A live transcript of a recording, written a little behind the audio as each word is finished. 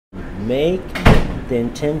make the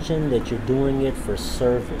intention that you're doing it for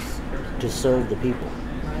service, to serve the people.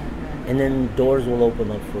 And then doors will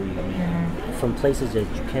open up for you, man, from places that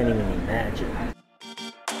you can't even imagine.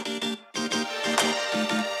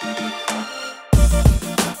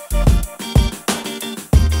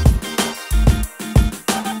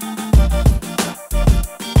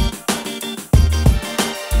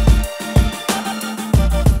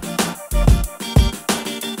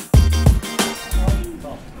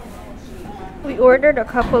 We ordered a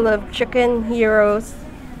couple of chicken gyros,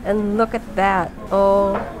 and look at that.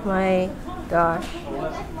 Oh my gosh.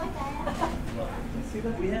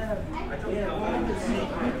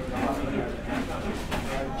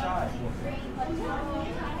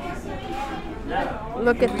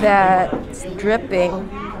 Look at that. It's dripping.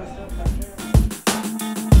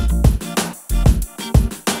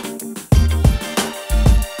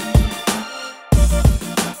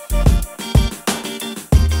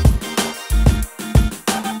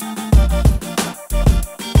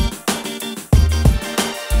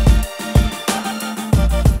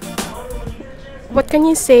 What can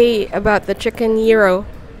you say about the chicken gyro?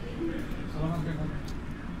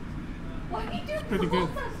 Pretty good.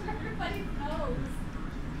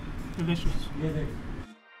 Delicious.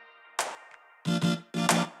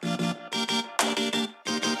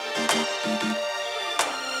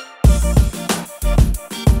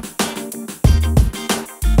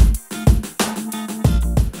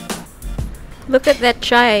 Look at that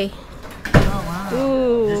chai. Oh wow.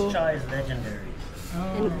 Ooh. This chai is legendary.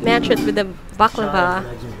 And match it with the baklava. Chai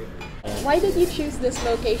is legendary. Why did you choose this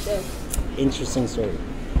location? Interesting story.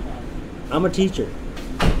 I'm a teacher.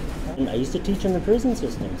 And I used to teach in the prison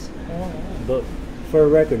systems. But for a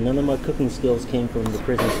record, none of my cooking skills came from the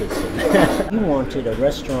prison system. We wanted a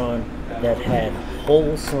restaurant that had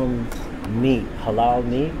wholesome meat, halal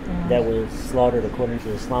meat, that was slaughtered according to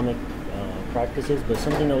Islamic practices, but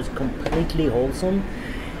something that was completely wholesome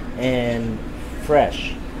and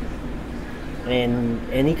fresh.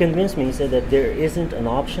 And he convinced me. He said that there isn't an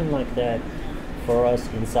option like that for us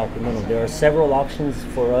in Sacramento. There are several options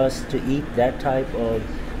for us to eat that type of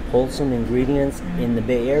wholesome ingredients in the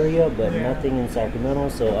Bay Area, but nothing in Sacramento.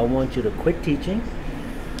 So I want you to quit teaching.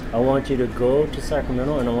 I want you to go to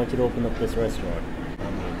Sacramento, and I want you to open up this restaurant.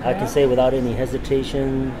 I can say without any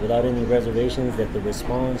hesitation, without any reservations, that the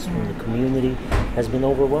response from the community has been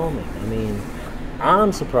overwhelming. I mean,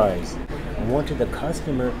 I'm surprised. I wanted the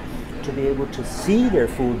customer to be able to see their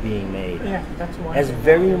food being made. Yeah, that's one. That's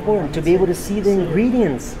very important, to be able to see the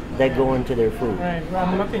ingredients that go into their food. Right, well,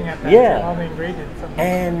 I'm looking at that. Yeah. All the ingredients.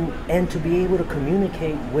 And to be able to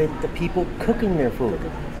communicate with the people cooking their food.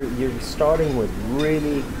 You're starting with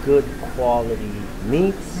really good quality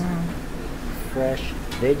meats, fresh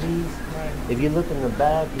veggies. Right. If you look in the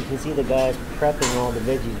back, you can see the guys prepping all the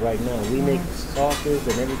veggies right now. We make sauces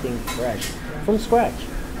and everything fresh, from scratch.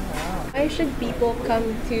 Why should people come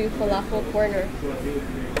to Falafel Corner?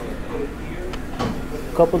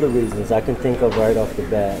 A couple of reasons I can think of right off the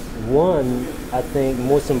bat. One, I think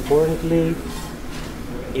most importantly,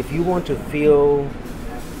 if you want to feel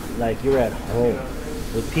like you're at home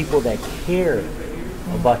with people that care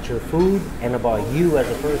about your food and about you as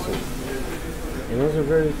a person. And those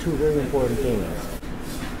are two very important things.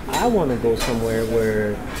 I want to go somewhere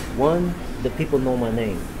where, one, the people know my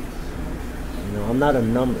name. You know, I'm not a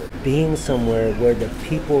number. Being somewhere where the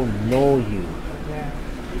people know you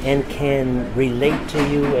and can relate to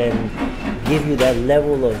you and give you that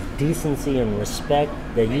level of decency and respect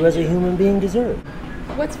that you as a human being deserve.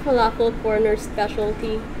 What's Falafel Corner's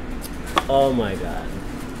specialty? Oh my God.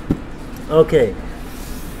 Okay.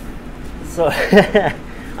 So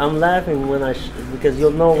I'm laughing because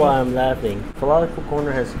you'll know why I'm laughing. Falafel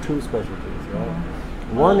Corner has two specialties, right?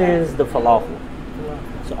 One is the falafel.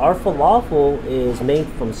 So our falafel is made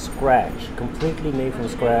from scratch, completely made from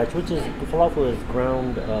scratch, which is, falafel is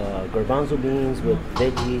ground garbanzo beans with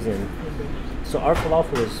veggies, and so our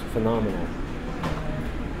falafel is phenomenal.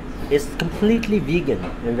 It's completely vegan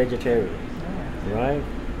and vegetarian, right?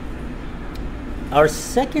 Our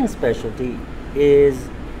second specialty is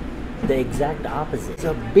the exact opposite. It's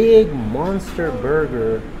a big monster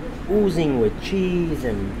burger oozing with cheese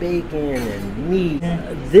and bacon and meat.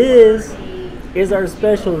 This is our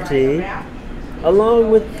specialty, along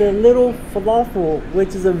with the little falafel,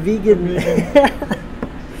 which is a vegan.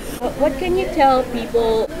 What can you tell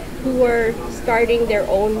people who are starting their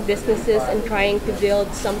own businesses and trying to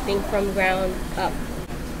build something from ground up?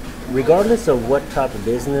 Regardless of what type of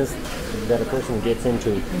business that a person gets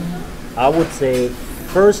into, I would say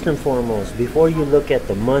first and foremost, before you look at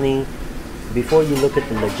the money, before you look at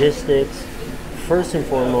the logistics, first and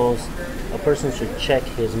foremost, a person should check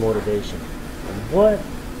his motivation. What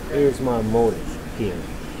is my motive here?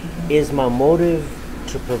 Is my motive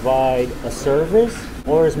to provide a service,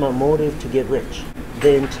 or is my motive to get rich?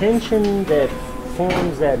 The intention that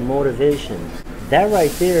forms that motivation, that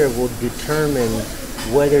right there will determine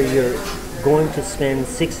whether you're going to spend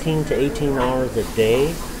 16 to 18 hours a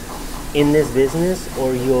day in this business,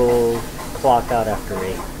 or you'll clock out after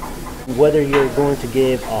 8. Whether you're going to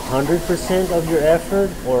give 100% of your effort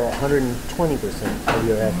or 120% of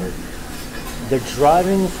your effort. The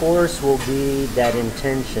driving force will be that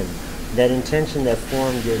intention that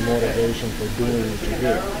formed your motivation for doing what you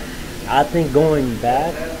did. I think going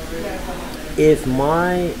back, if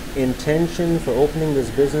my intention for opening this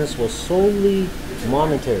business was solely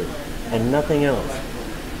monetary and nothing else,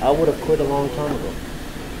 I would have quit a long time ago.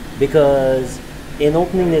 Because in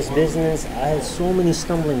opening this business, I had so many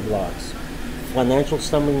stumbling blocks. Financial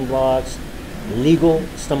stumbling blocks, legal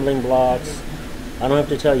stumbling blocks. I don't have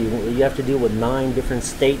to tell you, you have to deal with 9 different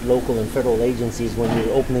state, local, and federal agencies when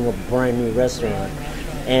you're opening a brand new restaurant.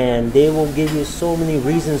 And they will give you so many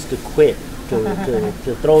reasons to quit,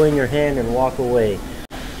 to throw in your hand and walk away.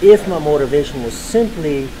 If my motivation was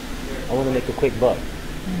simply, I want to make a quick buck,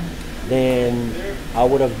 then I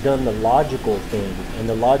would have done the logical thing. And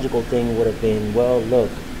the logical thing would have been, well,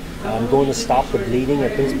 look, I'm going to stop the bleeding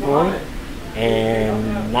at this point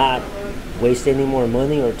and not waste any more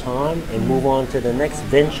money or time and move on to the next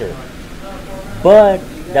venture. But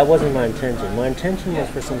that wasn't my intention. My intention was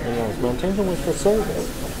for something else. My intention was for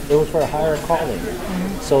service. It was for a higher calling.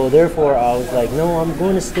 So therefore I was like, no, I'm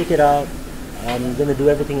going to stick it out. I'm going to do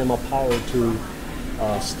everything in my power to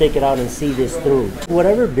stick it out and see this through.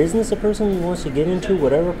 Whatever business a person wants to get into,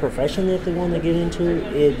 whatever profession that they want to get into,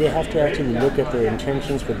 they have to actually look at their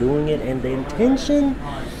intentions for doing it. And the intention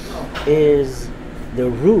is the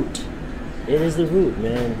root. It is the root,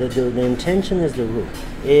 man. The intention is the root.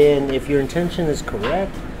 And if your intention is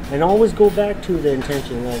correct, and always go back to the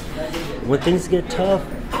intention. Like, when things get tough,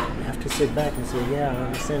 you have to sit back and say, yeah, I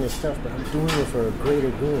understand it's tough, but I'm doing it for a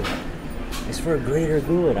greater good. It's for a greater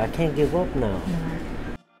good. I can't give up now.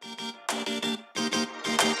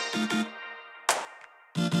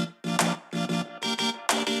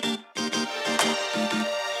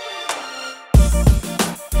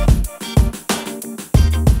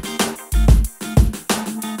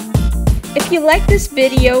 If you like this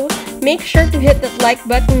video, make sure to hit that like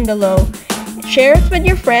button below. Share it with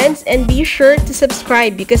your friends and be sure to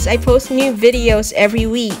subscribe because I post new videos every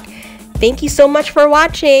week. Thank you so much for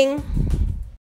watching!